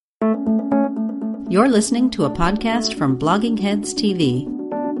You're listening to a podcast from Blogging Heads TV.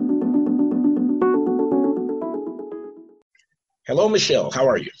 Hello, Michele. How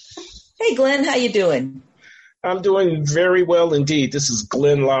are you? Hey, Glenn. How you doing? I'm doing very well indeed. This is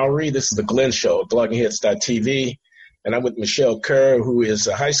Glenn Loury. This is the Glenn Show, bloggingheads.tv. And I'm with Michele Kerr, who is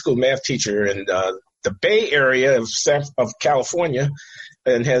a high school math teacher in the Bay Area of California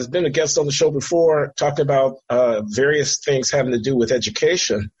and has been a guest on the show before, talked about various things having to do with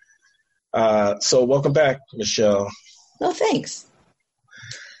education. So welcome back, Michele. Oh, thanks.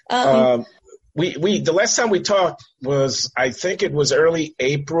 The last time we talked was, I think it was early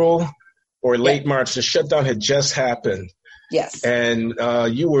April or late March. The shutdown had just happened. Yes. And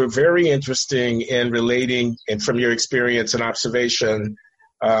you were very interesting in relating, and from your experience and observation,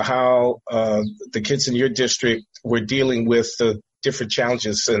 how the kids in your district were dealing with the different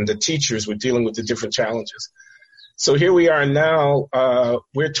challenges and the teachers were dealing with the different challenges. So here we are now.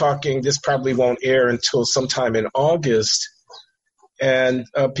 We're talking, this probably won't air until sometime in August. And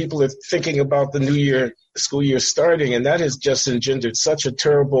people are thinking about the school year starting, and that has just engendered such a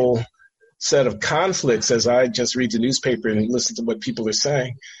terrible set of conflicts as I just read the newspaper and listen to what people are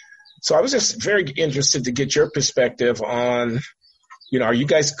saying. So I was just very interested to get your perspective on, are you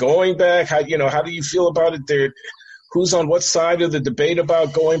guys going back? How do you feel about it? Who's on what side of the debate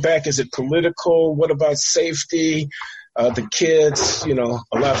about going back? Is it political? What about safety? The kids, a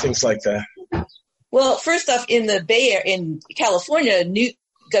lot of things like that. Well, first off, in the Bay Area, in California,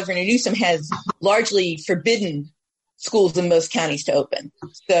 Governor Newsom has largely forbidden schools in most counties to open.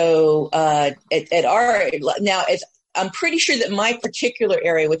 So I'm pretty sure that my particular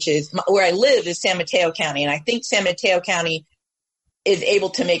area, which is where I live, is San Mateo County, and I think San Mateo County is able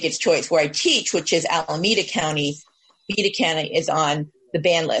to make its choice. Where I teach, which is Alameda County, is on the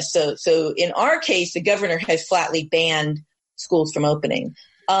ban list. So in our case, the governor has flatly banned schools from opening.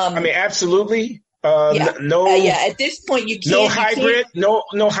 Absolutely. At this point, you can't. No hybrid.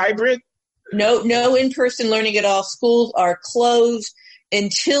 No hybrid. No in-person learning at all. Schools are closed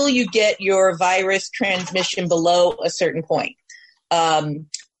until you get your virus transmission below a certain point.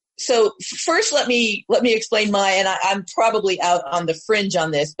 So first, let me explain and I'm probably out on the fringe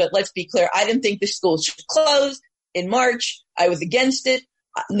on this, but let's be clear. I didn't think the schools should close in March. I was against it.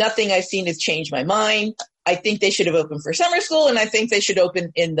 Nothing I've seen has changed my mind. I think they should have opened for summer school, and I think they should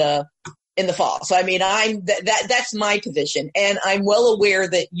open in the fall. So, that's my position. And I'm well aware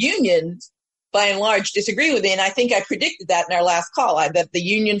that unions, by and large, disagree with it. And I think I predicted that in our last call, that the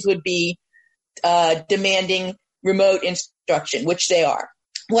unions would be demanding remote instruction, which they are.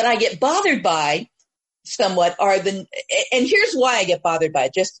 What I get bothered by somewhat and here's why I get bothered by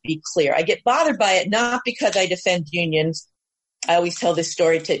it, just to be clear. I get bothered by it not because I defend unions. I always tell this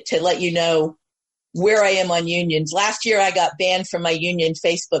story to let you know where I am on unions. Last year, I got banned from my union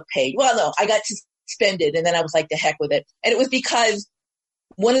Facebook page. Well, no, I got suspended, and then I was like, the heck with it. And it was because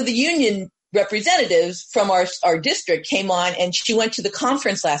one of the union representatives from our district came on, and she went to the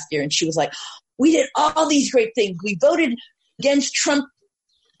conference last year, and she was like, we did all these great things. We voted against Trump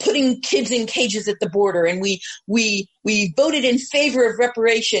putting kids in cages at the border, and we voted in favor of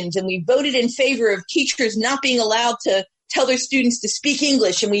reparations, and we voted in favor of teachers not being allowed to tell their students to speak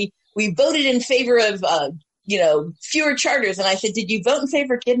English, and we voted in favor of fewer charters. And I said, did you vote in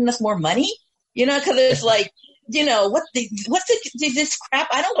favor of getting us more money? Because it's like, what's this crap?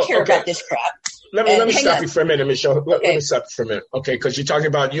 I don't care about this crap. Let me stop you for a minute, Michele. Let me stop you for a minute. Okay, because you're talking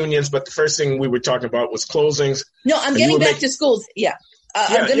about unions, but the first thing we were talking about was closings. No, I'm getting back to schools. Yeah.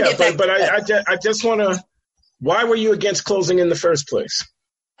 I'm going to get back to that. I just want to, why were you against closing in the first place?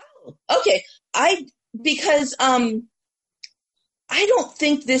 Okay. Because I don't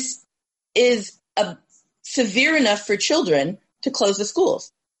think this is severe enough for children to close the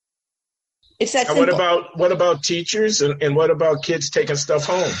schools. It's that simple. What about teachers and what about kids taking stuff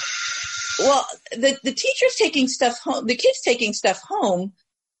home? Well, the teachers taking stuff home, the kids taking stuff home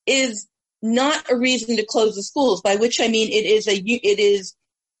is not a reason to close the schools, by which I mean it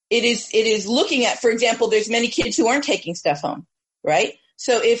is looking at, for example, there's many kids who aren't taking stuff home, right?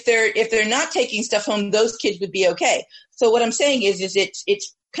 So if they're not taking stuff home, those kids would be okay. So what I'm saying is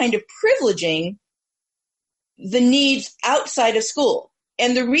it's kind of privileging the needs outside of school.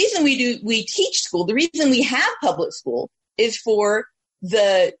 And the reason we teach school, the reason we have public school is for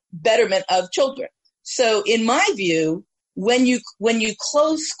the betterment of children. So in my view, when you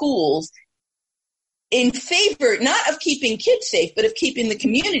close schools in favor, not of keeping kids safe, but of keeping the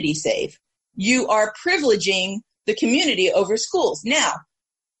community safe, you are privileging the community over schools. Now,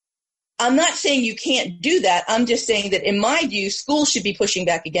 I'm not saying you can't do that. I'm just saying that in my view, schools should be pushing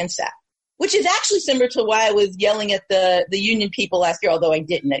back against that. which is actually similar to why I was yelling at the union people last year, although I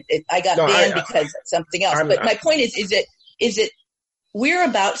didn't. I got banned because of something else. But my point is that we're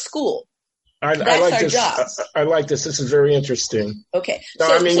about school. That's our job. I like this. This is very interesting. Okay.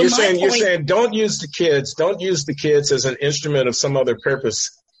 No, you're saying don't use the kids as an instrument of some other purpose,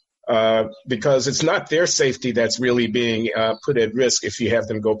 because it's not their safety that's really being put at risk if you have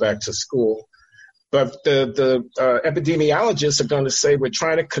them go back to school. But the epidemiologists are going to say we're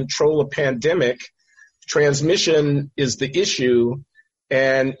trying to control a pandemic. Transmission is the issue.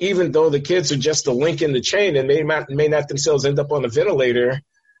 And even though the kids are just a link in the chain and may not themselves end up on a ventilator,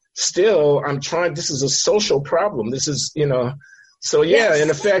 still, this is a social problem. This is, so yeah, in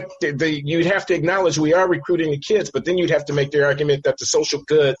effect, you'd have to acknowledge we are recruiting the kids, but then you'd have to make the argument that the social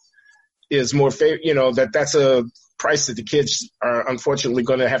good is more that's a price that the kids are unfortunately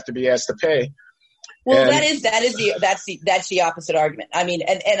going to have to be asked to pay. Well, that's the opposite argument.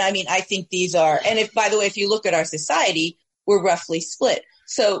 I think these are, and if you look at our society, we're roughly split.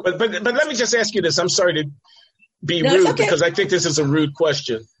 So, but let me just ask you this. I'm sorry to be rude because I think this is a rude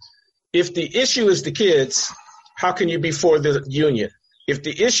question. If the issue is the kids, how can you be for the union?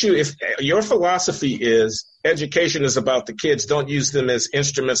 If your philosophy is education is about the kids, don't use them as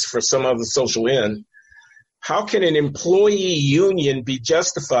instruments for some other social end, how can an employee union be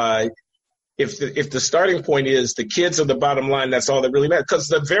justified if the starting point is the kids are the bottom line, that's all that really matters? Because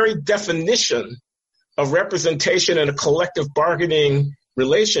the very definition of representation in a collective bargaining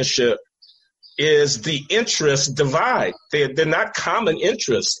relationship is the interest divide. They're not common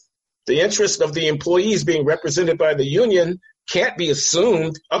interests. The interest of the employees being represented by the union can't be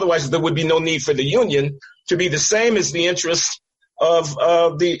assumed. Otherwise, there would be no need for the union to be the same as the interest of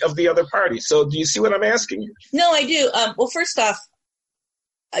the other party. So do you see what I'm asking you? No, I do. Well, first off,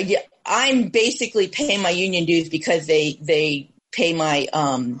 I'm basically paying my union dues because they pay my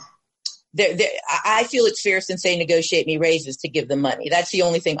I feel it's fair since they negotiate me raises to give them money. That's the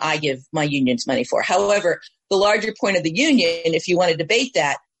only thing I give my unions money for. However, the larger point of the union, if you want to debate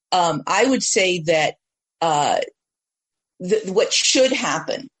that, I would say that what should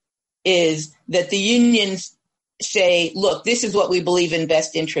happen is that the unions say, look, this is what we believe in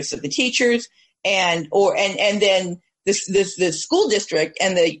best interests of the teachers, and then the school district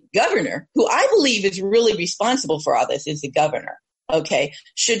and the governor, who I believe is really responsible for all this, is the governor. Okay,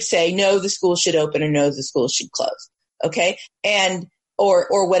 should say no, the school should open, or no, the school should close. Okay, and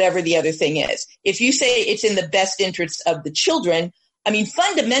or whatever the other thing is. If you say it's in the best interest of the children,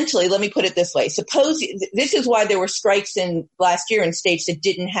 fundamentally, let me put it this way. Suppose this is why there were strikes last year in states that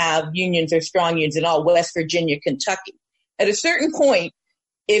didn't have unions or strong unions in all West Virginia, Kentucky. At a certain point,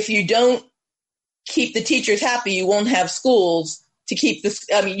 if you don't keep the teachers happy, you won't have schools to keep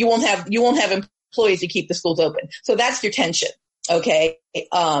you won't have employees to keep the schools open. So that's your tension. Okay.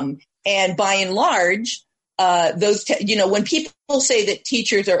 And by and large, when people say that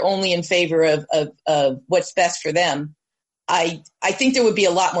teachers are only in favor of what's best for them, I think there would be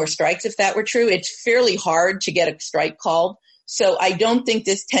a lot more strikes if that were true. It's fairly hard to get a strike called. So I don't think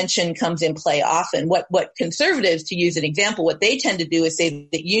this tension comes in play often. What conservatives, to use an example, what they tend to do is say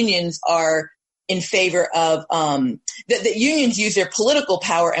that unions are in favor of, that unions use their political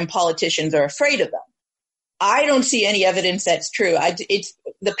power and politicians are afraid of them. I don't see any evidence that's true. It's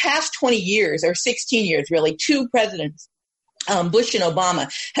the past 20 years or 16 years, really, two presidents, Bush and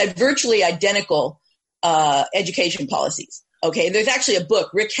Obama, had virtually identical education policies. Okay, there's actually a book.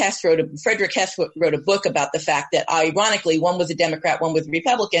 Frederick Hess wrote a book about the fact that, ironically, one was a Democrat, one was a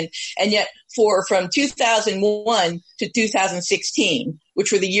Republican, and yet from 2001 to 2016,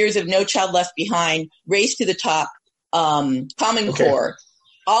 which were the years of No Child Left Behind, Race to the Top, Common Core,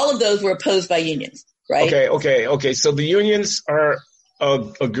 all of those were opposed by unions. Right? Okay. So the unions are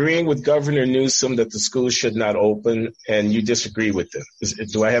agreeing with Governor Newsom that the schools should not open, and you disagree with them.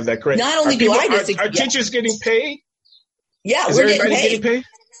 Do I have that correct? Not only do I disagree. Are teachers getting paid? Yeah, we're getting paid.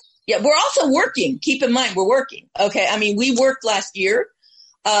 Yeah, we're also working. Keep in mind, we're working. Okay, we worked last year.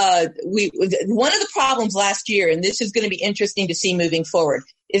 One of the problems last year, and this is going to be interesting to see moving forward,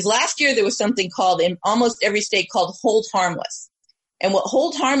 is last year there was something called, in almost every state, called hold harmless. And what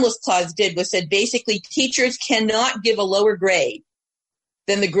hold harmless clause did was said basically teachers cannot give a lower grade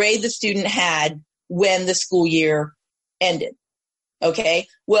than the grade the student had when the school year ended. Okay.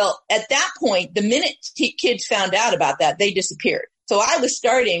 Well, at that point, the minute kids found out about that, they disappeared. So I was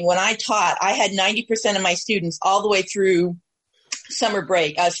starting when I taught, I had 90% of my students all the way through spring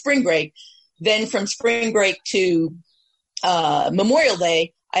break. Then from spring break to Memorial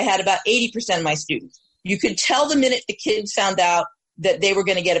Day, I had about 80% of my students. You could tell the minute the kids found out that they were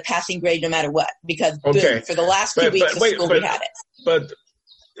going to get a passing grade no matter what, because boom, for the last 2 weeks of school we had it. But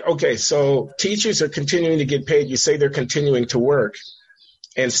Okay, so teachers are continuing to get paid. You say they're continuing to work,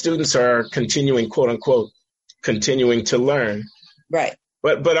 and students are continuing, quote unquote, continuing to learn. Right.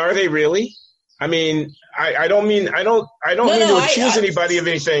 But are they really? I mean, I don't mean to accuse anybody of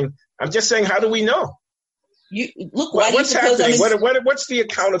anything. I'm just saying, how do we know? What's happening? What's the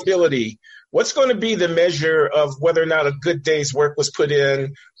accountability? What's going to be the measure of whether or not a good day's work was put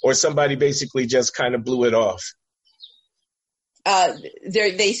in, or somebody basically just kind of blew it off?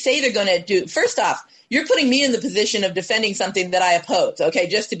 They say they're going to do. First off, you're putting me in the position of defending something that I oppose. Okay,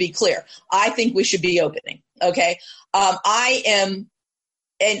 just to be clear, I think we should be opening. Okay, I am,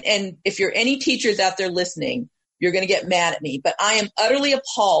 and if you're any teachers out there listening, you're going to get mad at me, but I am utterly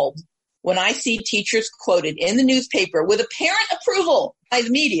appalled when I see teachers quoted in the newspaper with apparent approval by the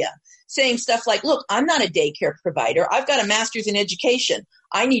media saying stuff like, "Look, I'm not a daycare provider. I've got a master's in education.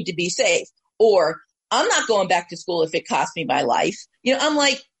 I need to be safe," or "I'm not going back to school if it costs me my life." You know, I'm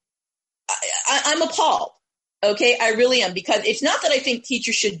like, I'm appalled. Okay, I really am, because it's not that I think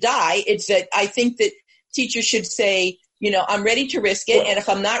teachers should die. It's that I think that teachers should say, you know, I'm ready to risk it, and if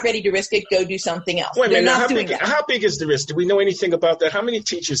I'm not ready to risk it, go do something else. Wait a minute, how big is the risk? Do we know anything about that? How many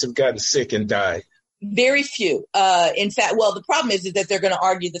teachers have gotten sick and died? Very few. In fact, well, the problem is that they're going to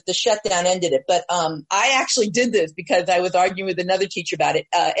argue that the shutdown ended it. But I actually did this because I was arguing with another teacher about it.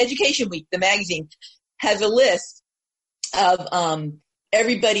 Education Week, the magazine, has a list of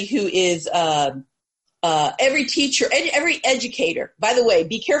everybody who is every teacher, every educator. By the way,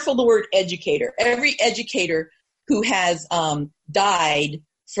 be careful the word educator. Every educator who has died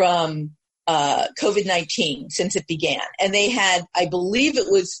from COVID-19 since it began. And they had, I believe it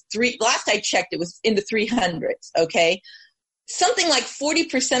was last I checked, it was in the 300s, okay? Something like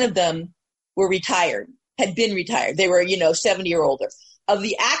 40% of them were retired, had been retired. They were, 70 or older. Of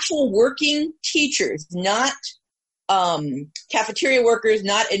the actual working teachers, not cafeteria workers,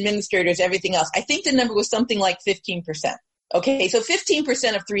 not administrators, everything else, I think the number was something like 15%. Okay, so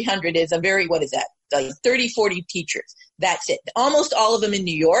 15% of 300 is a very, what is that? Like 30, 40 teachers. That's it. Almost all of them in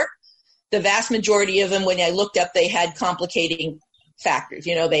New York. The vast majority of them, when I looked up, they had complicating factors.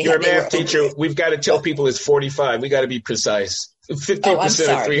 You're a math teacher. We've got to tell people it's 45. We got to be precise.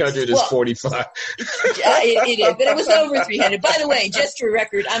 15% of 300 is 45. It is, but it was over 300. By the way, just for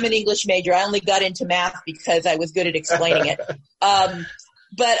record, I'm an English major. I only got into math because I was good at explaining it. But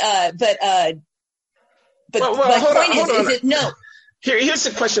hold on. No. Here's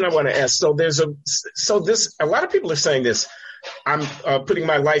the question I want to ask. A lot of people are saying this. I'm putting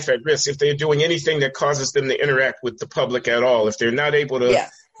my life at risk if they're doing anything that causes them to interact with the public at all. If they're not able to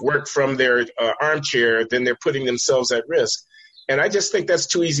work from their armchair, then they're putting themselves at risk. And I just think that's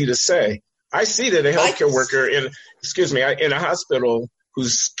too easy to say. I see that a healthcare worker in a hospital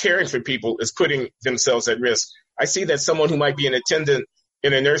who's caring for people is putting themselves at risk. I see that someone who might be an attendant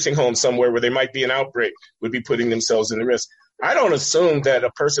in a nursing home somewhere where there might be an outbreak would be putting themselves in the risk. I don't assume that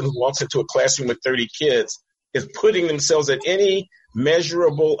a person who walks into a classroom with 30 kids is putting themselves at any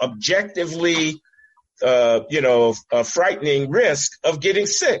measurable, objectively, frightening risk of getting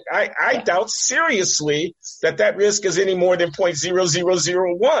sick. I doubt seriously that risk is any more than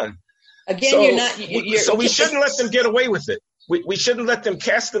 0.0001. Again, so we shouldn't let them get away with it. We shouldn't let them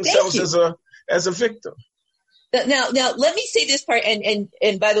cast themselves as a victim. Now, let me say this part.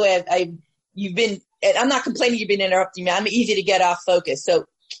 And by the way, I'm not complaining you've been interrupting me. I'm easy to get off focus. So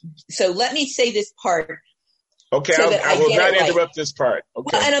let me say this part. Okay, I will not interrupt this part.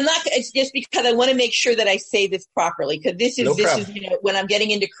 Okay. Well, and I'm not. It's just because I want to make sure that I say this properly, because this is when I'm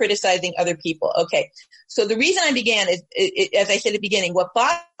getting into criticizing other people. Okay, so the reason I began is, as I said at the beginning, what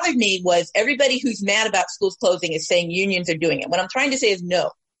bothered me was everybody who's mad about schools closing is saying unions are doing it. What I'm trying to say is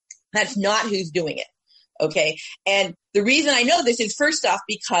no, that's not who's doing it. Okay, and the reason I know this is, first off,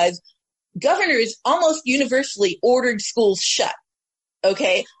 because governors almost universally ordered schools shut.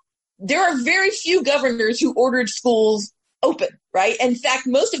 Okay. There are very few governors who ordered schools open, right? In fact,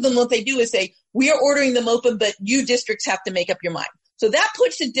 most of them, what they do is say, we are ordering them open, but you districts have to make up your mind. So that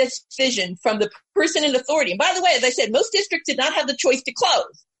puts a decision from the person in authority. And by the way, as I said, most districts did not have the choice to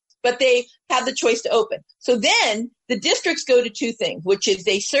close, but they have the choice to open. So then the districts go to two things, which is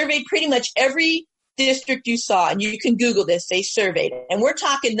they surveyed pretty much every district you saw, and you can Google this, they surveyed it. And we're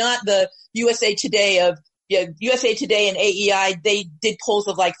talking not the USA Today and AEI, they did polls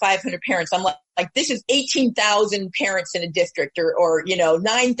of like 500 parents. I'm like this is 18,000 parents in a district or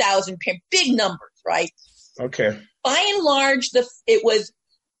 9,000 parents, big numbers, right? Okay. By and large, it was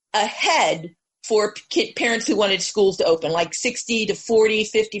ahead for parents who wanted schools to open, like 60 to 40,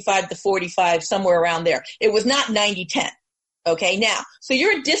 55 to 45, somewhere around there. It was not 90-10. Okay. Now, so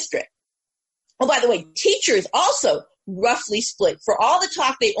you're a district. Oh, by the way, teachers also roughly split. For all the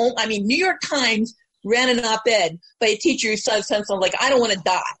talk New York Times ran an op-ed by a teacher who said something like, I don't want to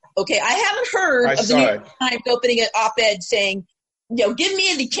die. Okay, I haven't heard of the New York Times opening an op-ed saying, give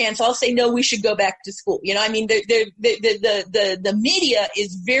me the chance. I'll say, no, we should go back to school. The media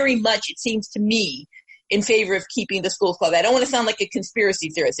is very much, it seems to me, in favor of keeping the schools closed. I don't want to sound like a conspiracy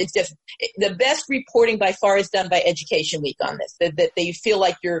theorist. It's just the best reporting by far is done by Education Week on this, that they feel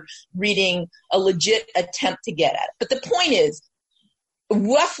like you're reading a legit attempt to get at it. But the point is,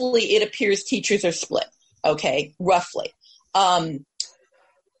 roughly, it appears teachers are split. Okay, roughly.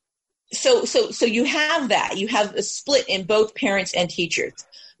 So you have that. You have a split in both parents and teachers.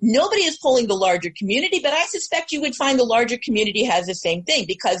 Nobody is polling the larger community, but I suspect you would find the larger community has the same thing,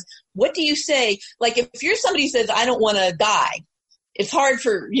 because what do you say? Like, if you're somebody who says, I don't want to die, it's hard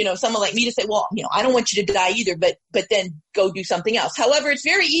for, someone like me to say, well, I don't want you to die either, but then go do something else. However, it's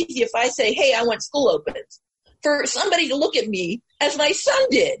very easy if I say, hey, I want school opens, for somebody to look at me as my son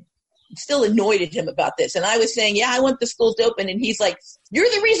did. I'm still annoyed at him about this. And I was saying, yeah, I want the schools to open. And he's like, you're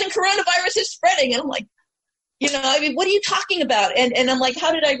the reason coronavirus is spreading. And I'm like, what are you talking about? And I'm like,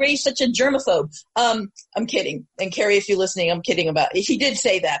 how did I raise such a germaphobe? I'm kidding. And Carrie, if you're listening, I'm kidding about it. He did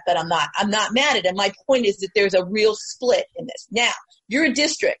say that, but I'm not mad at him. My point is that there's a real split in this. Now, you're a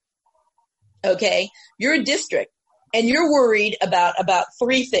district. Okay. You're a district and you're worried about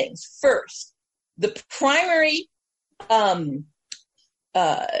three things. First, the primary,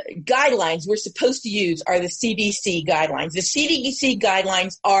 guidelines we're supposed to use are the CDC guidelines. The CDC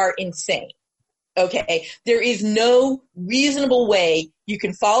guidelines are insane. Okay. There is no reasonable way you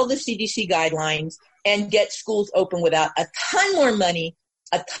can follow the CDC guidelines and get schools open without a ton more money,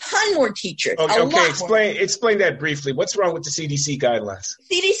 a ton more teachers. Okay. Explain that briefly. What's wrong with the CDC guidelines?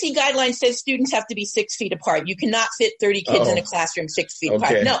 CDC guidelines says students have to be 6 feet apart. You cannot fit 30 kids in a classroom 6 feet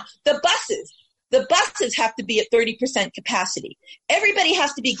apart. No, the buses have to be at 30% capacity. Everybody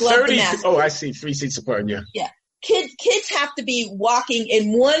has to be gloved and masked. Oh, I see. 3 seats apart. Yeah. Yeah. Kids have to be walking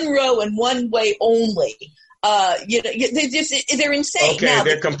in one row and one way only. They're insane. Okay, now,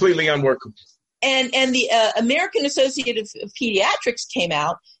 they're completely unworkable. And the American Association of Pediatrics came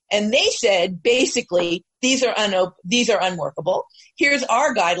out and they said basically these are unworkable. Here's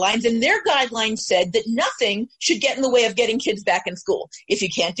our guidelines, and their guidelines said that nothing should get in the way of getting kids back in school. If you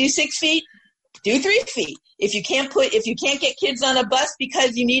can't do 6 feet, do 3 feet. If you can't get kids on a bus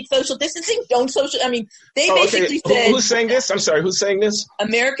because you need social distancing, don't social. I mean, they basically said. Who's saying this? I'm sorry. Who's saying this?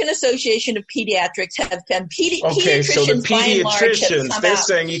 American Association of Pediatrics have been Okay, so the pediatricians, they're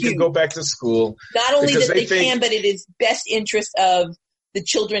saying you can go back to school. Not only that they can, but it is best interest of the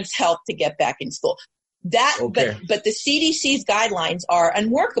children's health to get back in school. But the CDC's guidelines are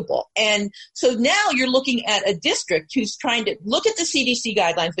unworkable. And so now you're looking at a district who's trying to look at the CDC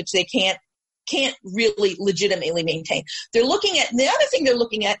guidelines, which they can't really legitimately maintain. The other thing they're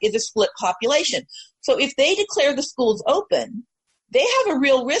looking at is a split population. So if they declare the schools open, they have a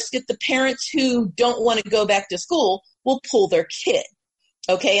real risk that the parents who don't want to go back to school will pull their kid.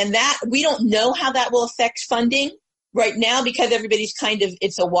 Okay. And that we don't know how that will affect funding right now because everybody's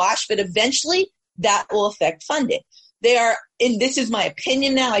it's a wash, but eventually that will affect funding. This is my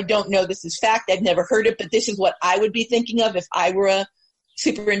opinion now. I don't know this is fact. I've never heard it, but this is what I would be thinking of if I were a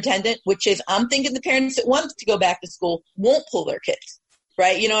superintendent, which is I'm thinking the parents that want to go back to school won't pull their kids,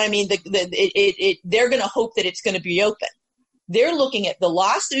 right? You know what I mean? They're going to hope that it's going to be open. They're looking at the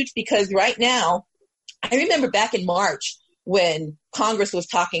lawsuits because right now, I remember back in March when Congress was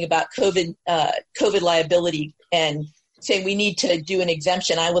talking about COVID liability and saying we need to do an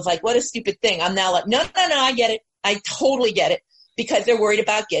exemption. I was like, what a stupid thing. I'm now like, no, I get it. I totally get it because they're worried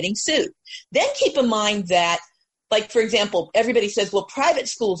about getting sued. Then keep in mind that, like, for example, everybody says, well, private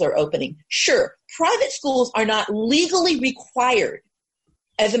schools are opening. Sure, private schools are not legally required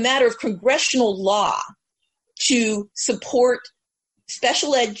as a matter of congressional law to support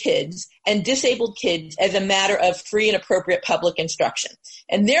special ed kids and disabled kids as a matter of free and appropriate public instruction.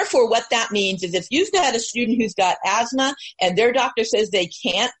 And therefore, what that means is if you've got a student who's got asthma and their doctor says they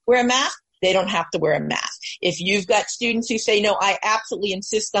can't wear a mask, they don't have to wear a mask. If you've got students who say, no, I absolutely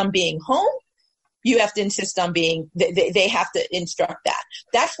insist on being home, you have to insist on they have to instruct that.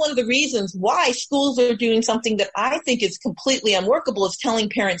 That's one of the reasons why schools are doing something that I think is completely unworkable, is telling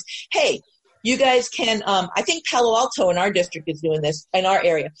parents, hey, you guys can, I think Palo Alto in our district is doing this in our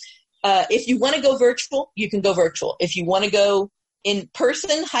area. If you want to go virtual, you can go virtual. If you want to go in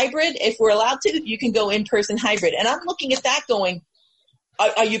person hybrid, if we're allowed to, you can go in person hybrid. And I'm looking at that going,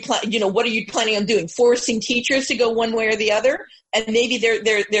 what are you planning on doing? Forcing teachers to go one way or the other? And maybe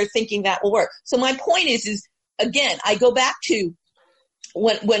they're thinking that will work. So my point is again, I go back to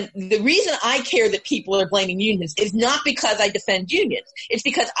when the reason I care that people are blaming unions is not because I defend unions. It's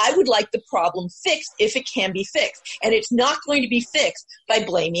because I would like the problem fixed if it can be fixed. And it's not going to be fixed by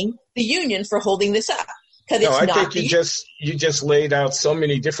blaming the union for holding this up. No, I think you just laid out so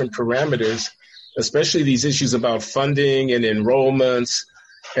many different parameters, especially these issues about funding and enrollments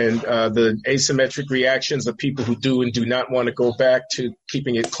and the asymmetric reactions of people who do and do not want to go back to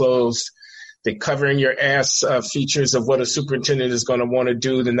keeping it closed. The covering your ass features of what a superintendent is going to want to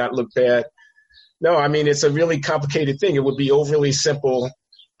do to not look bad. No, I mean, it's a really complicated thing. It would be overly simple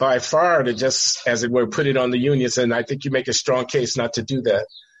by far to just, as it were, put it on the unions. And I think you make a strong case not to do that.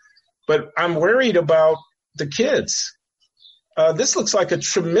 But I'm worried about the kids. This looks like a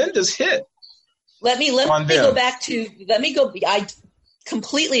tremendous hit. I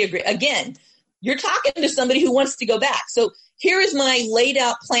completely agree. Again, you're talking to somebody who wants to go back. So here is my laid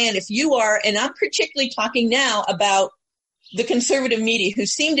out plan. If you are, and I'm particularly talking now about the conservative media, who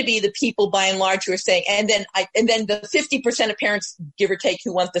seem to be the people by and large who are saying, and then the 50% of parents, give or take,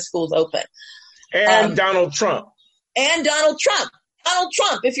 who want the schools open. And Donald Trump. Donald Trump,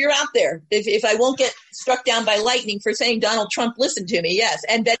 if you're out there, if I won't get struck down by lightning for saying Donald Trump, listen to me, yes,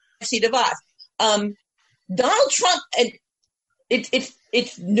 and Betsy DeVos. Donald Trump, and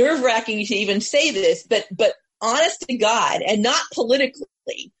it's nerve-wracking to even say this, but honest to God, and not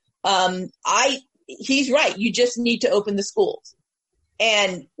politically, he's right. You just need to open the schools.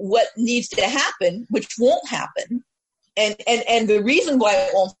 And what needs to happen, which won't happen, and the reason why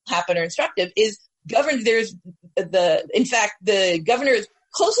it won't happen or instructive is the governor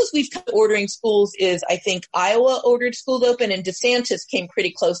closest we've come to ordering schools is, I think, Iowa ordered schools open, and DeSantis came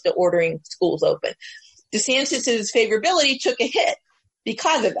pretty close to ordering schools open. DeSantis's favorability took a hit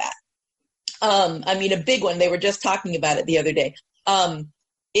because of that. A big one. They were just talking about it the other day.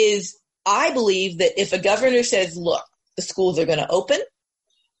 Is I believe that if a governor says, look, the schools are going to open,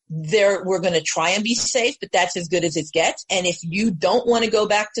 we're going to try and be safe, but that's as good as it gets. And if you don't want to go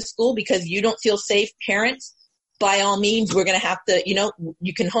back to school because you don't feel safe, parents, by all means, we're going to have to,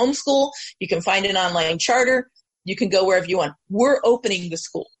 you can homeschool, you can find an online charter, you can go wherever you want. We're opening the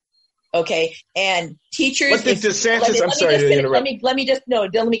school. Okay. And teachers. What did DeSantis, I'm sorry to interrupt. Let me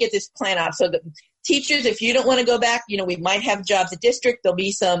get this plan out. So the teachers, if you don't want to go back, we might have jobs at district. There'll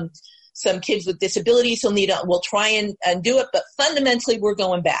be some kids with disabilities we'll try and do it, but fundamentally we're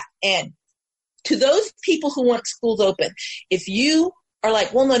going back. And to those people who want schools open, if you are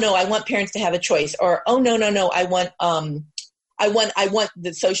like, well, no, I want parents to have a choice, or, oh, no, I want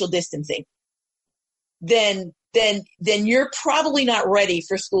the social distancing, then you're probably not ready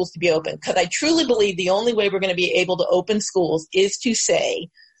for schools to be open. Because I truly believe the only way we're going to be able to open schools is to say,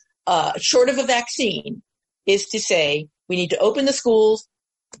 short of a vaccine, is to say we need to open the schools.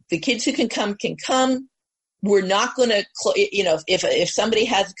 The kids who can come. We're not going to, if somebody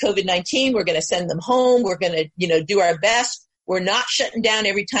has COVID-19, we're going to send them home. We're going to, do our best. We're not shutting down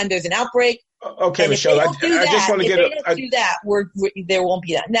every time there's an outbreak. Okay, Michele, I just want to get it. If they don't do that, there won't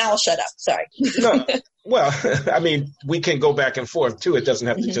be that. Now I'll shut up. Sorry. No, well, we can go back and forth too. It doesn't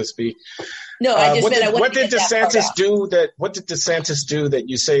have to just be. No, what did DeSantis do that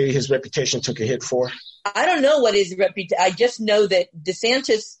you say his reputation took a hit for? I don't know what his reputation. I just know that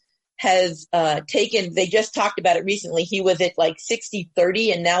DeSantis has taken. They just talked about it recently. He was at like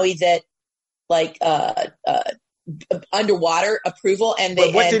 60-30, and now he's at like underwater approval. And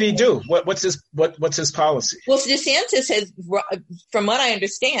what did he do? What's his policy? Well, DeSantis has, from what I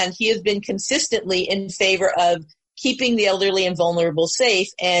understand, he has been consistently in favor of keeping the elderly and vulnerable safe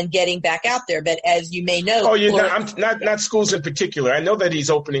and getting back out there. But as you may know, I'm not schools in particular. I know that he's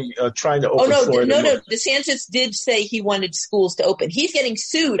trying to open. No. DeSantis did say he wanted schools to open. He's getting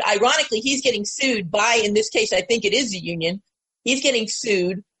sued. Ironically, he's getting sued by, in this case, I think it is the union. He's getting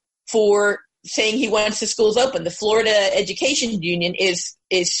sued for saying he wants the schools open. The Florida Education Union is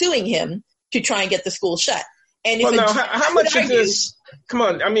suing him to try and get the schools shut. And how much of this? Come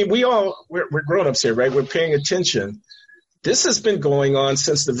on, we're grown-ups here, right? We're paying attention. This has been going on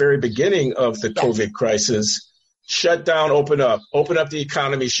since the very beginning of the COVID crisis. Shut down, open up the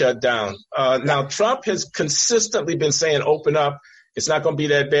economy, shut down. Now, Trump has consistently been saying, open up. It's not going to be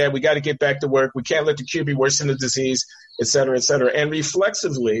that bad. We got to get back to work. We can't let the cure be worse than the disease, et cetera, et cetera. And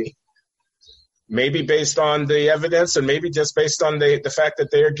reflexively, maybe based on the evidence and maybe just based on the fact that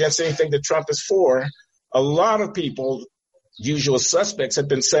they're against anything that Trump is for, a lot of people, usual suspects, have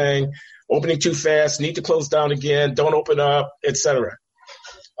been saying opening too fast, need to close down again, don't open up, et cetera.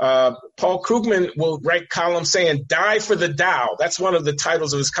 Paul Krugman will write columns saying, die for the Dow. That's one of the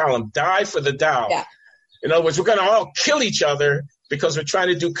titles of his column, die for the Dow. Yeah. In other words, we're going to all kill each other because we're trying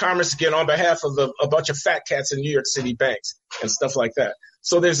to do commerce again on behalf of a bunch of fat cats in New York City banks and stuff like that.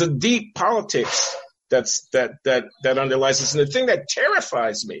 So there's a deep politics that underlies this. And the thing that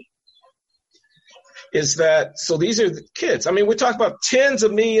terrifies me is that, so these are the kids. I mean, we're talking about tens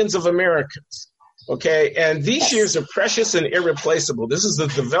of millions of Americans, okay? And these years are precious and irreplaceable. This is the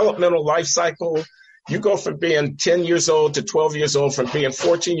developmental life cycle. You go from being 10 years old to 12 years old, from being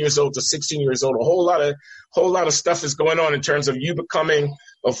 14 years old to 16 years old. A whole lot of stuff is going on in terms of you becoming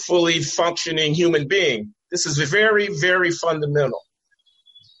a fully functioning human being. This is very, very fundamental.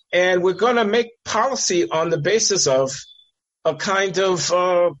 And we're going to make policy on the basis of a kind of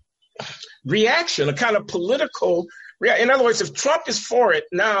reaction, a kind of political reaction. In other words, if Trump is for it,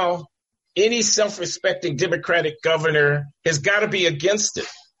 now any self-respecting Democratic governor has got to be against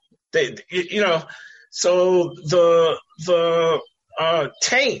it. So the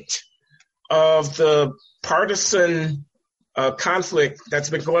taint of the partisan conflict that's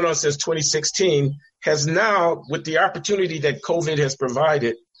been going on since 2016 has now, with the opportunity that COVID has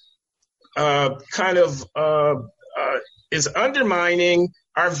provided, is undermining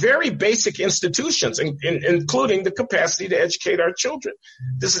our very basic institutions, including the capacity to educate our children.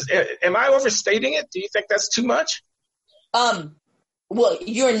 Am I overstating it? Do you think that's too much? Well,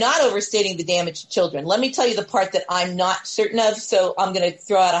 you're not overstating the damage to children. Let me tell you the part that I'm not certain of, so I'm going to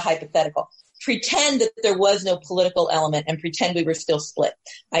throw out a hypothetical. Pretend that there was no political element and pretend we were still split.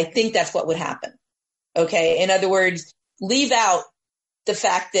 I think that's what would happen. Okay? In other words, leave out the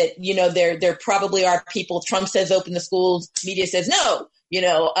fact that, there probably are people, Trump says open the schools, media says no,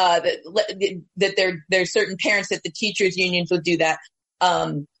 that there's certain parents that the teachers unions would do that.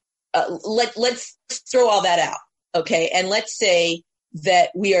 Let's throw all that out. Okay? And let's say that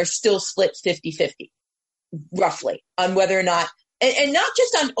we are still split 50-50, roughly, on whether or not, and not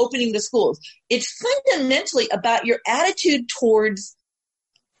just on opening the schools. It's fundamentally about your attitude towards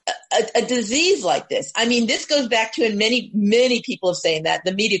a disease like this. I mean, this goes back to, and many, many people have saying that,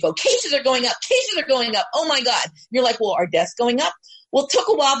 the media go, cases are going up. Oh my God. You're like, well, are deaths going up? Well, it took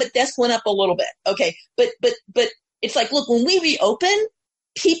a while, but deaths went up a little bit. Okay. But it's like, look, when we reopen,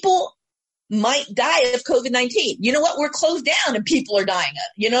 people might die of COVID-19. You know what? We're closed down and people are dying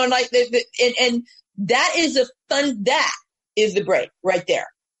of, and that is that is the break right there.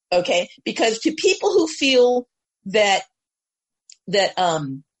 Okay. Because to people who feel that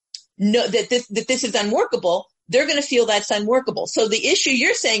this is unworkable, they're going to feel that's unworkable. So the issue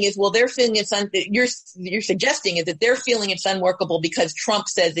you're saying is, well, they're feeling you're suggesting is that they're feeling it's unworkable because Trump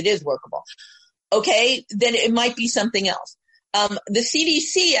says it is workable. Okay. Then it might be something else. The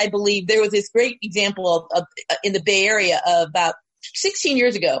CDC, I believe, there was this great example of in the Bay Area about 16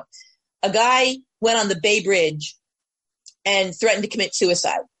 years ago. A guy went on the Bay Bridge and threatened to commit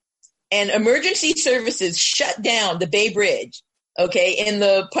suicide. And emergency services shut down the Bay Bridge, okay, in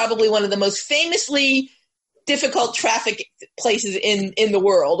probably one of the most famously difficult traffic places in the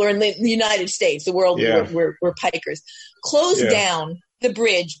world, or in the United States, the world where pikers closed down the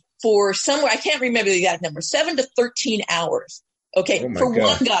bridge for somewhere, I can't remember the exact number, 7 to 13 hours, okay, for God.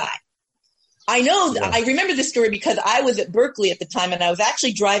 One guy. I know, I remember this story because I was at Berkeley at the time and I was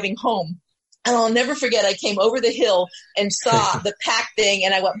actually driving home. And I'll never forget, I came over the hill and saw the pack thing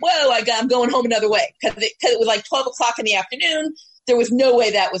and I went, whoa, I'm going home another way. Cause it was like 12 o'clock in the afternoon. There was no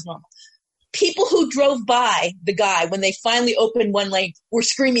way that was normal. People who drove by the guy when they finally opened one lane were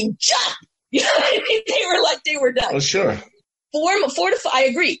screaming, jump! You know what I mean? They were done. Oh, sure. I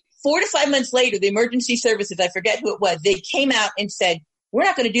agree. 4 to 5 months later, the emergency services, I forget who it was, they came out and said, we're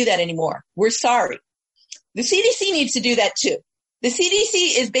not going to do that anymore. We're sorry. The CDC needs to do that too. The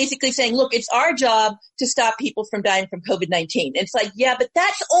CDC is basically saying, look, it's our job to stop people from dying from COVID-19. It's like, yeah, but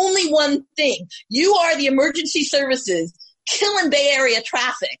that's only one thing. You are the emergency services killing Bay Area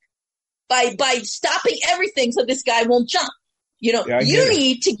traffic by stopping everything so this guy won't jump. You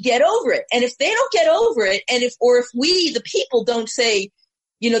need to get over it. And if they don't get over it, and if we, the people, don't say,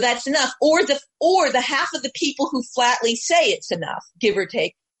 that's enough, or the half of the people who flatly say it's enough, give or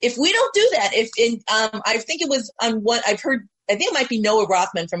take, if we don't do that, I think it was on what I've heard, I think it might be Noah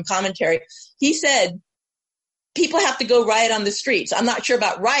Rothman from Commentary. He said, people have to go riot on the streets. I'm not sure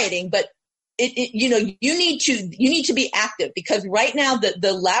about rioting, but you need to be active, because right now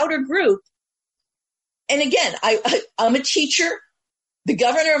the louder group, and again, I'm a teacher. The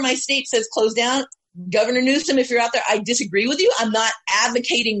governor of my state says close down. Governor Newsom, if you're out there, I disagree with you. I'm not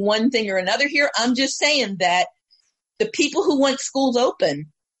advocating one thing or another here. I'm just saying that the people who want schools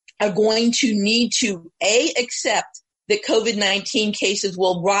open are going to need to, accept that COVID-19 cases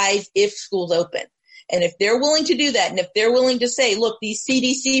will rise if schools open. And if they're willing to do that, and if they're willing to say, look, these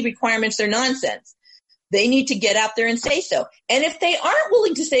CDC requirements are nonsense, they need to get out there and say so. And if they aren't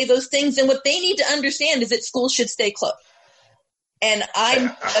willing to say those things, then what they need to understand is that schools should stay closed. And I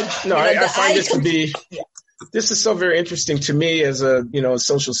find this to be, this is so very interesting to me as a,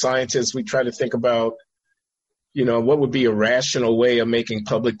 social scientist. We try to think about, what would be a rational way of making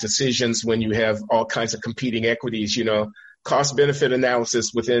public decisions when you have all kinds of competing equities. Cost benefit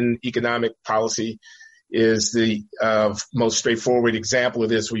analysis within economic policy is the most straightforward example of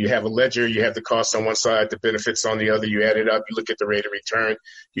this, where you have a ledger, you have the cost on one side, the benefits on the other, you add it up, you look at the rate of return,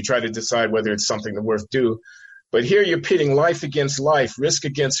 you try to decide whether it's something that's worth do. But here you're pitting life against life, risk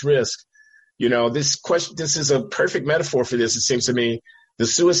against risk. This is a perfect metaphor for this, it seems to me. The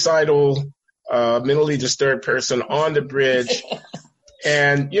suicidal, mentally disturbed person on the bridge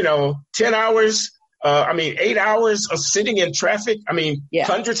and, 10 hours, 8 hours of sitting in traffic.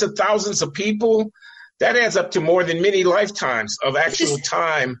 Hundreds of thousands of people. That adds up to more than many lifetimes of actual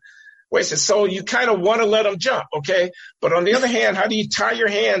time wasted. So you kind of want to let them jump, okay? But on the other hand, how do you tie your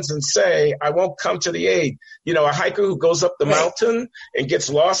hands and say, I won't come to the aid? A hiker who goes up the mountain and gets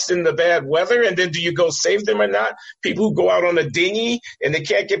lost in the bad weather, and then do you go save them or not? People who go out on a dinghy and they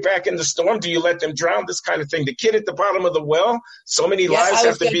can't get back in the storm, do you let them drown? This kind of thing. The kid at the bottom of the well, so many lives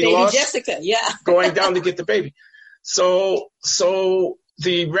have to be lost going down to get the baby. So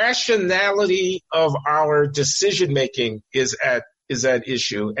the rationality of our decision-making is at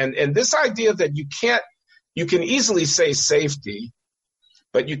issue. And this idea that you can easily say safety,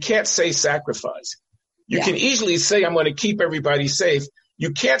 but you can't say sacrifice. You can easily say, I'm going to keep everybody safe.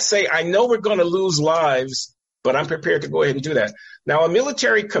 You can't say, I know we're going to lose lives, but I'm prepared to go ahead and do that. Now, a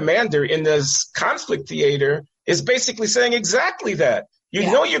military commander in this conflict theater is basically saying exactly that.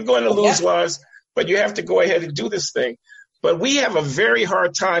 You know you're going to lose lives, but you have to go ahead and do this thing. But we have a very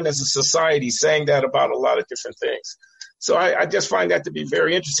hard time as a society saying that about a lot of different things. So I just find that to be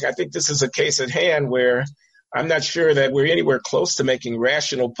very interesting. I think this is a case at hand where I'm not sure that we're anywhere close to making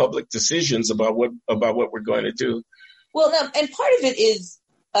rational public decisions about what we're going to do. Well, now, and part of it is,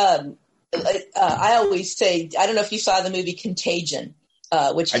 I always say, I don't know if you saw the movie Contagion,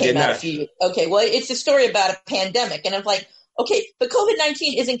 which came out a few years. Okay, well, it's a story about a pandemic, and I'm like, okay, but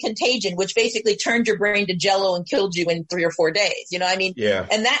COVID-19 isn't contagion, which basically turned your brain to jello and killed you in 3 or 4 days. Yeah.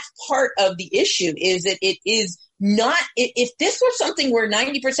 And that's part of the issue is that it is not, if this were something where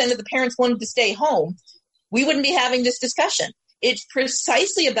 90% of the parents wanted to stay home, we wouldn't be having this discussion. It's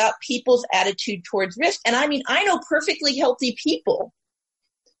precisely about people's attitude towards risk. And I know perfectly healthy people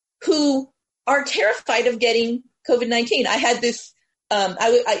who are terrified of getting COVID-19. I had this, and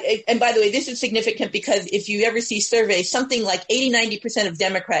by the way, this is significant because if you ever see surveys, something like 80-90% of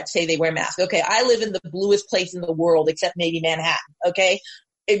Democrats say they wear masks. Okay, I live in the bluest place in the world, except maybe Manhattan, okay?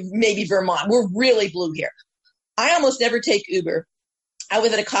 Maybe Vermont. We're really blue here. I almost never take Uber. I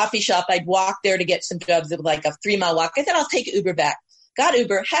was at a coffee shop. I'd walk there to get some jobs. It was like a 3-mile walk. I said, I'll take Uber back. Got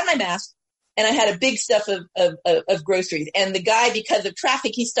Uber, had my mask, and I had a big stuff of groceries. And the guy, because of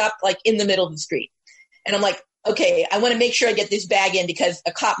traffic, he stopped like in the middle of the street. And I'm like, okay, I want to make sure I get this bag in because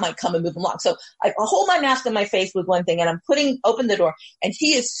a cop might come and move along. So I hold my mask on my face with one thing, and I'm open the door, and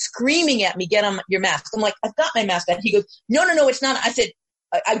he is screaming at me, get on your mask. I'm like, I've got my mask on. He goes, no, it's not. I said,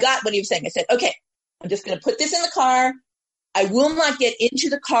 I got what he was saying. I said, okay, I'm just going to put this in the car. I will not get into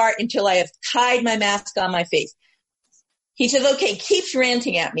the car until I have tied my mask on my face. He says, okay, keeps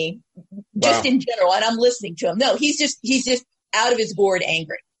ranting at me just in general, and I'm listening to him. No, he's just out of his gourd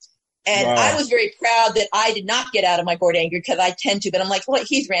angry. And I was very proud that I did not get out of my gourd angry because I tend to, but I'm like, well,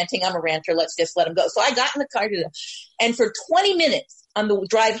 he's ranting. I'm a ranter. Let's just let him go. So I got in the car and for 20 minutes on the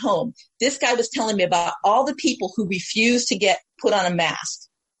drive home, this guy was telling me about all the people who refused to get put on a mask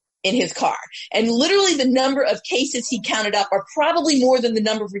in his car. And literally the number of cases he counted up are probably more than the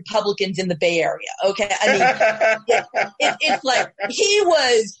number of Republicans in the Bay Area. Okay. It's like he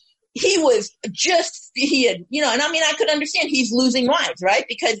had, and I could understand he's losing lives, right?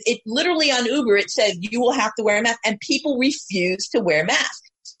 Because it literally on Uber, it said you will have to wear a mask, and people refuse to wear masks.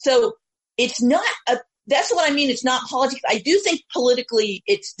 So it's not that's what I mean. It's not politics. I do think politically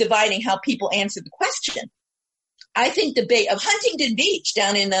it's dividing how people answer the question. I think the Bay of Huntington Beach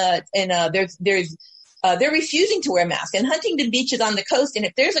down they're refusing to wear masks, and Huntington Beach is on the coast. And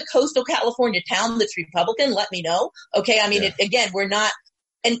if there's a coastal California town that's Republican, let me know. Okay. We're not.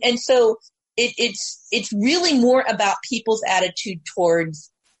 And so it's really more about people's attitude towards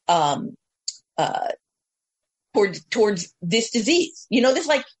this disease. This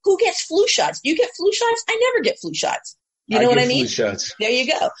like, who gets flu shots? Do you get flu shots? I never get flu shots. You know what I mean? Flu shots. There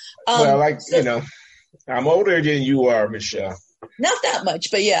you go. I'm older than you are, Michele. Not that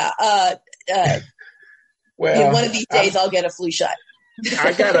much, but yeah. One of these days I'll get a flu shot.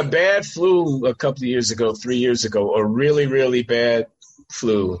 I got a bad flu a couple of years ago, 3 years ago, a really, really bad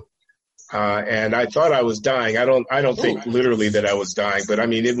flu. And I thought I was dying. I don't think literally that I was dying, but I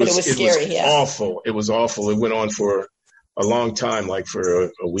mean, it was scary, awful. It was awful. It went on for a long time, like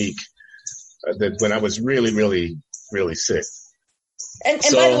for a week, that when I was really, really, really sick. And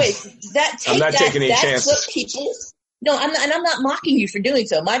by the way, I'm not taking any chances. What people, no, I'm not mocking you for doing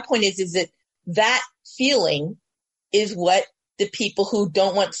so. My point is that feeling is what the people who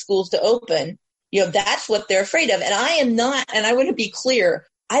don't want schools to open, that's what they're afraid of. And I am not, and I want to be clear,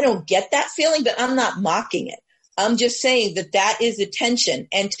 I don't get that feeling, but I'm not mocking it. I'm just saying that is a tension.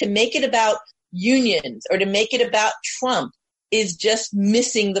 And to make it about unions or to make it about Trump is just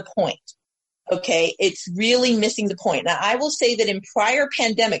missing the point. Okay, it's really missing the point. Now, I will say that in prior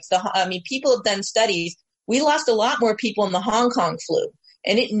pandemics, people have done studies. We lost a lot more people in the Hong Kong flu,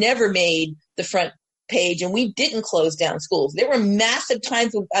 and it never made the front page, and we didn't close down schools. There were massive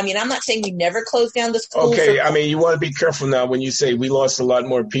times. I'm not saying we never closed down the schools. Okay, you want to be careful now. When you say we lost a lot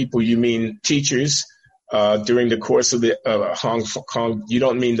more people, you mean teachers during the course of the Hong Kong. You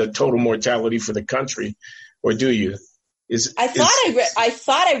don't mean the total mortality for the country, or do you? I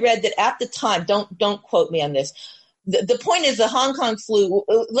thought I read that at the time. Don't quote me on this. The point is the Hong Kong flu.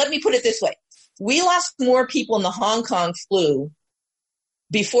 Let me put it this way: we lost more people in the Hong Kong flu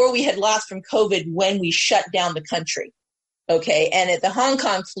before we had lost from COVID when we shut down the country. Okay, and the Hong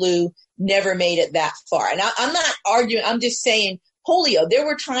Kong flu never made it that far. And I'm not arguing. I'm just saying polio. There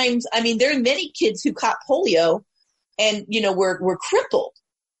were times. There are many kids who caught polio, and were crippled,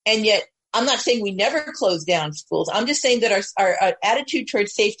 and yet. I'm not saying we never closed down schools. I'm just saying that our attitude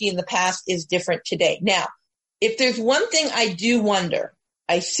towards safety in the past is different today. Now, if there's one thing I do wonder,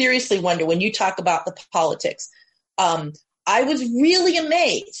 I seriously wonder when you talk about the politics, I was really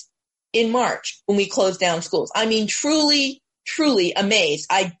amazed in March when we closed down schools. Truly, truly amazed.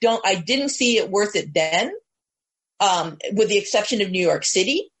 I didn't see it worth it then, with the exception of New York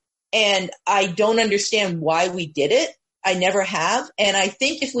City. And I don't understand why we did it. I never have. And I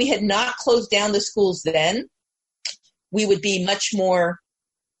think if we had not closed down the schools then, we would be much more,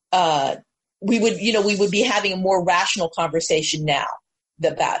 we would be having a more rational conversation now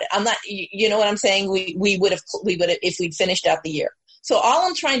about it. I'm not, you know what I'm saying? We would have, if we'd finished out the year. So all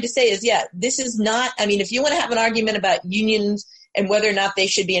I'm trying to say is, this is not, if you want to have an argument about unions and whether or not they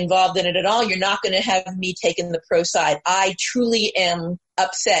should be involved in it at all, you're not going to have me taking the pro side. I truly am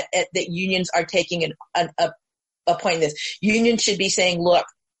upset that unions are taking a point in this. Unions should be saying, look,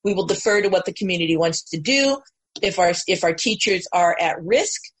 we will defer to what the community wants to do. If our teachers are at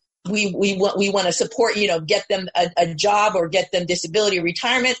risk, we want to support, get them a job or get them disability or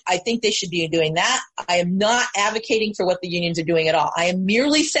retirement. I think they should be doing that. I am not advocating for what the unions are doing at all. I am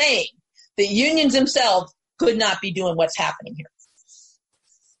merely saying that unions themselves could not be doing what's happening here.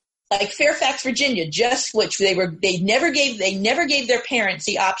 Like Fairfax, Virginia, just switched. They never gave their parents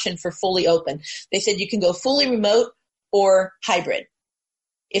the option for fully open. They said you can go fully remote or hybrid.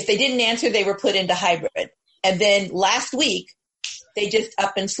 If they didn't answer, they were put into hybrid. And then last week, they just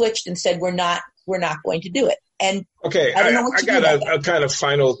up and switched and said we're not going to do it. And okay, I got a kind of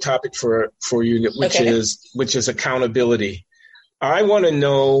final topic for you, which is accountability. I want to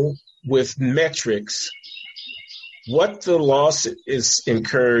know with metrics what the loss is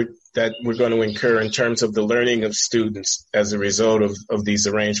incurred that we're going to incur in terms of the learning of students as a result of these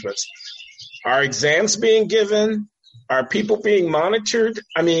arrangements. Are exams being given? Are people being monitored?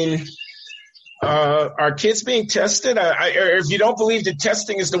 Are kids being tested? Or if you don't believe that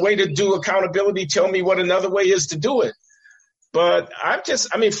testing is the way to do accountability, tell me what another way is to do it. But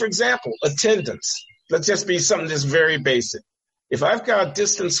for example, attendance. Let's just be something that's very basic. If I've got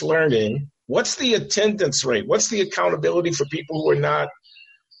distance learning, what's the attendance rate? What's the accountability for people who are not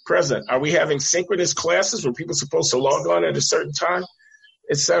present? Are we having synchronous classes where people are supposed to log on at a certain time,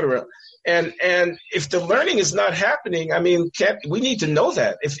 et cetera? And if the learning is not happening, we need to know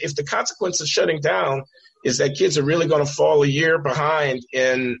that. If the consequence of shutting down is that kids are really going to fall a year behind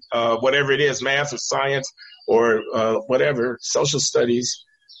in whatever it is, math or science or whatever, social studies,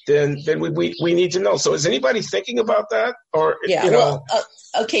 then we need to know. So is anybody thinking about that? Or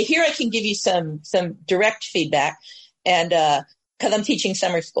okay, here I can give you some direct feedback, and because I'm teaching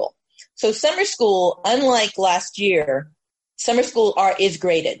summer school. So summer school, unlike last year, summer school is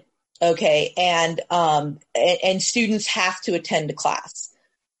graded. Okay. And students have to attend a class.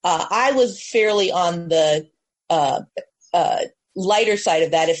 I was fairly on the, lighter side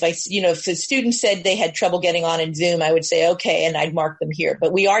of that. If the student said they had trouble getting on in Zoom, I would say, okay. And I'd mark them here,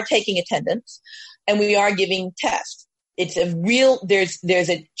 but we are taking attendance and we are giving tests. It's there's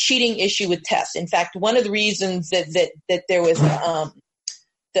a cheating issue with tests. In fact, one of the reasons that there was,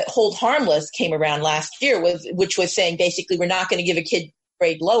 that hold harmless came around last year, which was saying basically we're not going to give a kid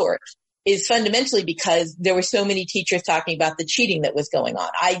grade lower, is fundamentally because there were so many teachers talking about the cheating that was going on.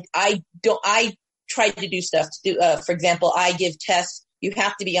 I tried to do stuff to do, for example, I give tests. You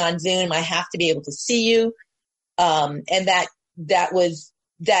have to be on Zoom. I have to be able to see you. And that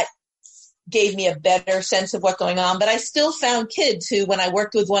gave me a better sense of what's going on. But I still found kids who, when I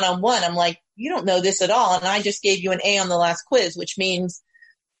worked with one-on-one, I'm like, you don't know this at all. And I just gave you an A on the last quiz, which means,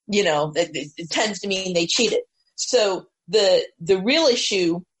 it tends to mean they cheated. So the real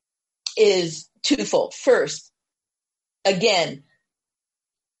issue is twofold. First, again,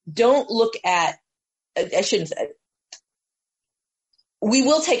 don't look at, I shouldn't say, we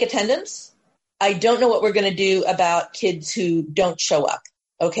will take attendance. I don't know what we're going to do about kids who don't show up.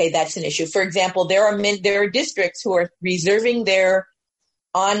 Okay, that's an issue. For example, there are districts who are reserving their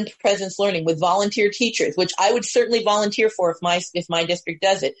on-presence learning with volunteer teachers, which I would certainly volunteer for if my district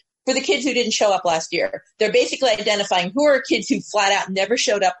does it, for the kids who didn't show up last year. They're basically identifying who are kids who flat out never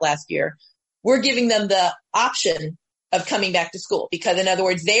showed up last year. We're giving them the option of coming back to school because, in other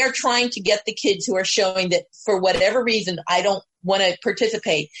words, they are trying to get the kids who are showing that for whatever reason, I don't want to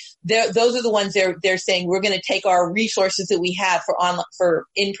participate. Those are the ones they're saying we're going to take our resources that we have for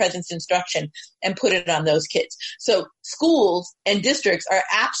in-presence instruction and put it on those kids. So schools and districts are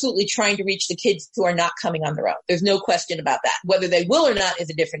absolutely trying to reach the kids who are not coming on their own. There's no question about that. Whether they will or not is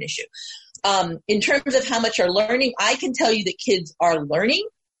a different issue. In terms of how much are learning, I can tell you that kids are learning.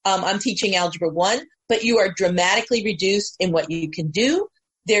 I'm teaching Algebra 1, but you are dramatically reduced in what you can do.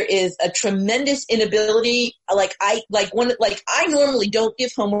 There is a tremendous inability. I normally don't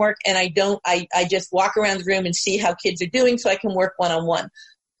give homework, and I just walk around the room and see how kids are doing so I can work one-on-one.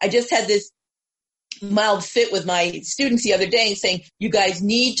 I just had this mild fit with my students the other day and saying, you guys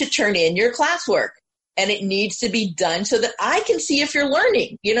need to turn in your classwork, and it needs to be done so that I can see if you're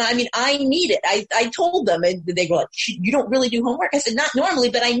learning. I need it. I told them, and they go, you don't really do homework? I said, not normally,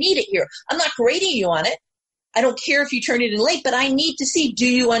 but I need it here. I'm not grading you on it. I don't care if you turn it in late, but I need to see, do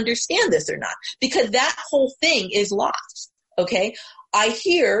you understand this or not? Because that whole thing is lost, okay? I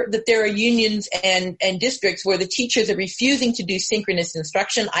hear that there are unions and districts where the teachers are refusing to do synchronous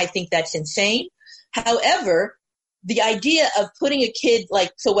instruction. I think that's insane. However, the idea of putting a kid,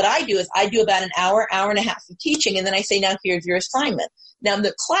 so what I do is I do about an hour and a half of teaching, and then I say, now here's your assignment. Now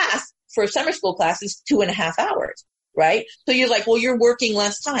the class for a summer school class is 2.5 hours. Right? So you're like, well, you're working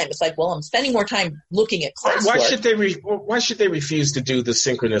less time. It's like, well, I'm spending more time looking at classwork. Why should they refuse to do the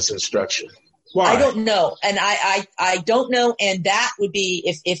synchronous instruction? Why? I don't know. And I don't know. And that would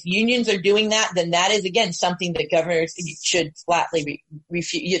be, if unions are doing that, then that is, again, something that governors should flatly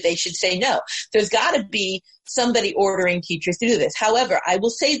refuse. They should say no. There's got to be somebody ordering teachers to do this. However, I will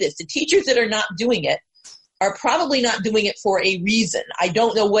say this. The teachers that are not doing it are probably not doing it for a reason. I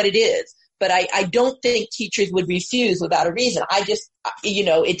don't know what it is. But I don't think teachers would refuse without a reason. I just,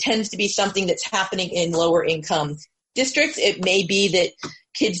 it tends to be something that's happening in lower income districts. It may be that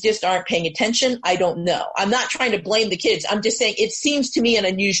kids just aren't paying attention. I don't know. I'm not trying to blame the kids. I'm just saying it seems to me an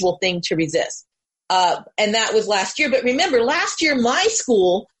unusual thing to resist. And that was last year. But remember, last year,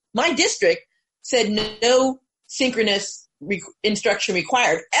 my district said no synchronous instruction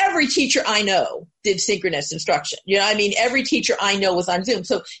required. Every teacher I know did synchronous instruction. Every teacher I know was on Zoom.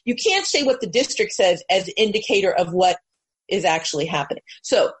 So you can't say what the district says as an indicator of what is actually happening.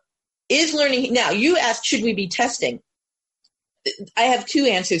 So is learning, now you asked, should we be testing? I have two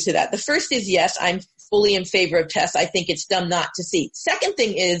answers to that. The first is yes, I'm fully in favor of tests. I think it's dumb not to see. Second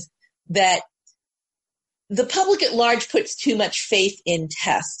thing is that the public at large puts too much faith in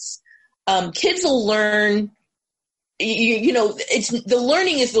tests. Kids will learn. The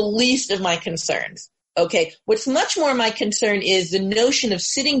learning is the least of my concerns. Okay. What's much more my concern is the notion of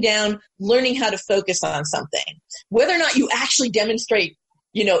sitting down, learning how to focus on something. Whether or not you actually demonstrate,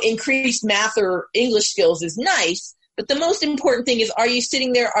 increased math or English skills is nice. But the most important thing is, are you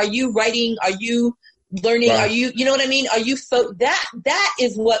sitting there? Are you writing? Are you learning? Wow. Are you know what I mean? Are you that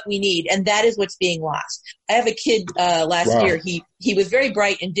is what we need. And that is what's being lost. I have a kid, last year. He was very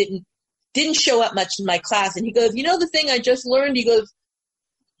bright and didn't show up much in my class. And he goes, the thing I just learned? He goes,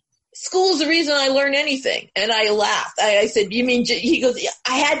 school's the reason I learn anything. And I laughed. I said, you mean, he goes, yeah,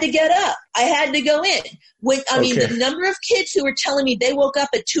 I had to get up. I had to go in. The number of kids who were telling me they woke up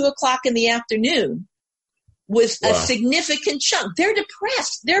at 2:00 in the afternoon was a significant chunk. They're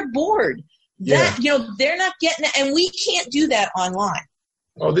depressed. They're bored. They're not getting it. And we can't do that online.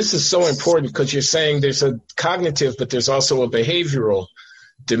 Oh, this is so important because you're saying there's a cognitive, but there's also a behavioral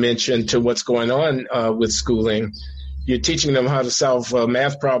dimension to what's going on with schooling. you're teaching them how to solve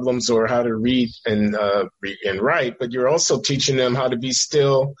math problems or how to read and write, but you're also teaching them how to be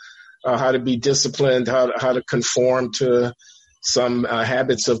still, how to be disciplined, how to conform to some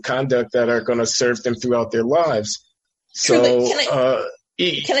habits of conduct that are going to serve them throughout their lives. True,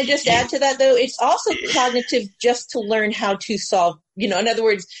 can I just add to that, though? It's also cognitive just to learn how to solve, in other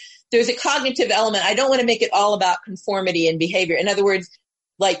words, there's a cognitive element. I don't want to make it all about conformity and behavior. In other words,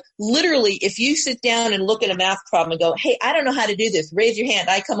 like literally, if you sit down and look at a math problem and go, hey, I don't know how to do this, raise your hand.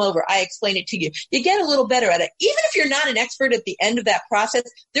 I come over. I explain it to you. You get a little better at it. Even if you're not an expert at the end of that process,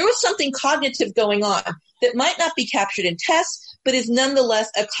 there was something cognitive going on that might not be captured in tests, but is nonetheless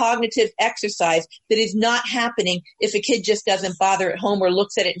a cognitive exercise that is not happening if a kid just doesn't bother at home or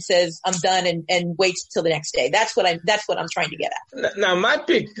looks at it and says, I'm done and waits till the next day. That's what I'm trying to get at. Now, my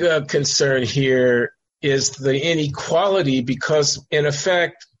big concern here is the inequality, because in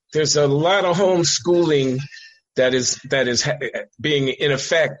effect, there's a lot of homeschooling that is being in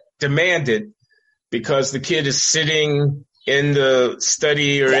effect demanded because the kid is sitting in the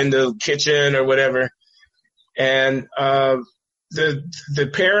study or in the kitchen or whatever. And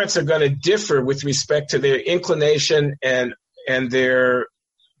the parents are going to differ with respect to their inclination and their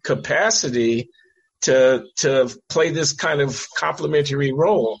capacity to play this kind of complementary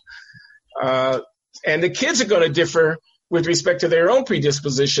role. And the kids are going to differ with respect to their own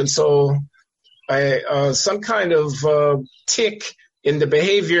predisposition. So some kind of tick in the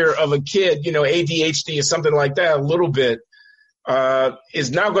behavior of a kid, ADHD or something like that, a little bit,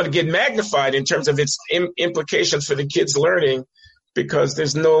 is now going to get magnified in terms of its implications for the kid's learning, because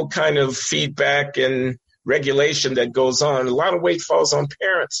there's no kind of feedback and regulation that goes on. A lot of weight falls on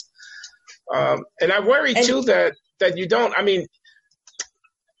parents. And I worry, too, that you don't,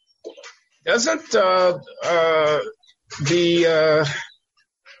 doesn't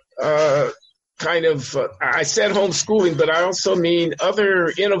I said homeschooling, but I also mean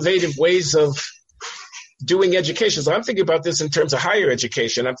other innovative ways of doing education. So I'm thinking about this in terms of higher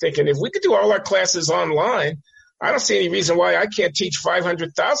education. I'm thinking if we could do all our classes online, I don't see any reason why I can't teach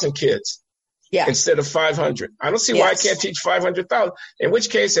 500,000 kids instead of 500. I don't see why I can't teach 500,000. In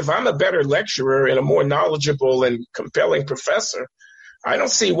which case, if I'm a better lecturer and a more knowledgeable and compelling professor, I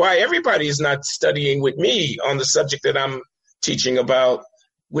don't see why everybody is not studying with me on the subject that I'm teaching about,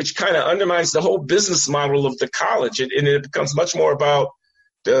 which kind of undermines the whole business model of the college. And it becomes much more about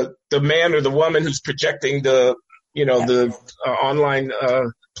the man or the woman who's projecting the online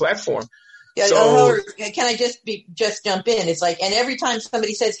platform. Yeah, so, can I just jump in? It's like, and every time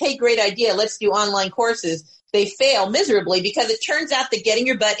somebody says, hey, great idea, let's do online courses, they fail miserably, because it turns out that getting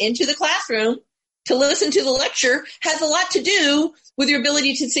your butt into the classroom to listen to the lecture has a lot to do with your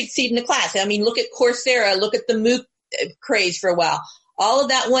ability to succeed in the class. Look at Coursera, look at the MOOC craze for a while. All of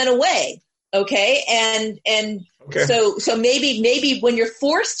that went away. Okay. So maybe when you're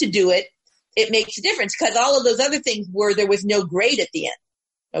forced to do it, it makes a difference, because all of those other things there was no grade at the end.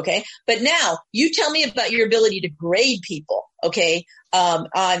 Okay. But now you tell me about your ability to grade people. Okay.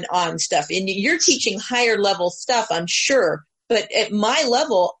 On stuff, and you're teaching higher level stuff, I'm sure. But at my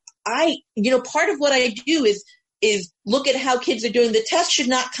level, part of what I do is look at how kids are doing. The test should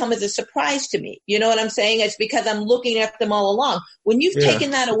not come as a surprise to me. You know what I'm saying? It's because I'm looking at them all along. When you've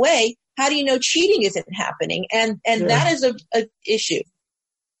taken that away, how do you know cheating isn't happening? And that is a issue.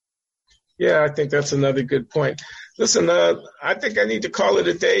 Yeah, I think that's another good point. Listen, I think I need to call it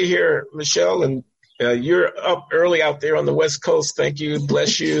a day here, Michele, and you're up early out there on the West Coast. Thank you.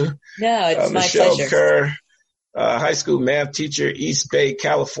 Bless you. No, it's my Michele pleasure. Kerr, high school math teacher, East Bay,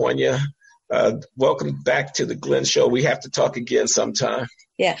 California. Welcome back to the Glenn Show. We have to talk again sometime.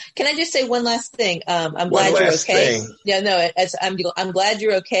 Yeah. Can I just say one last thing? I'm glad you're okay. Yeah, no, I'm glad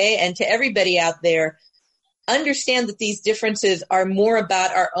you're okay. And to everybody out there, understand that these differences are more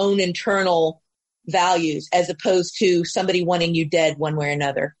about our own internal values as opposed to somebody wanting you dead one way or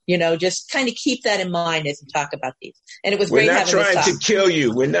another. Just kind of keep that in mind as we talk about these. And it was great having this talk. We're not trying to kill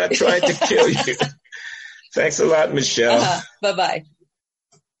you. We're not trying to kill you. Thanks a lot, Michele. Bye-bye.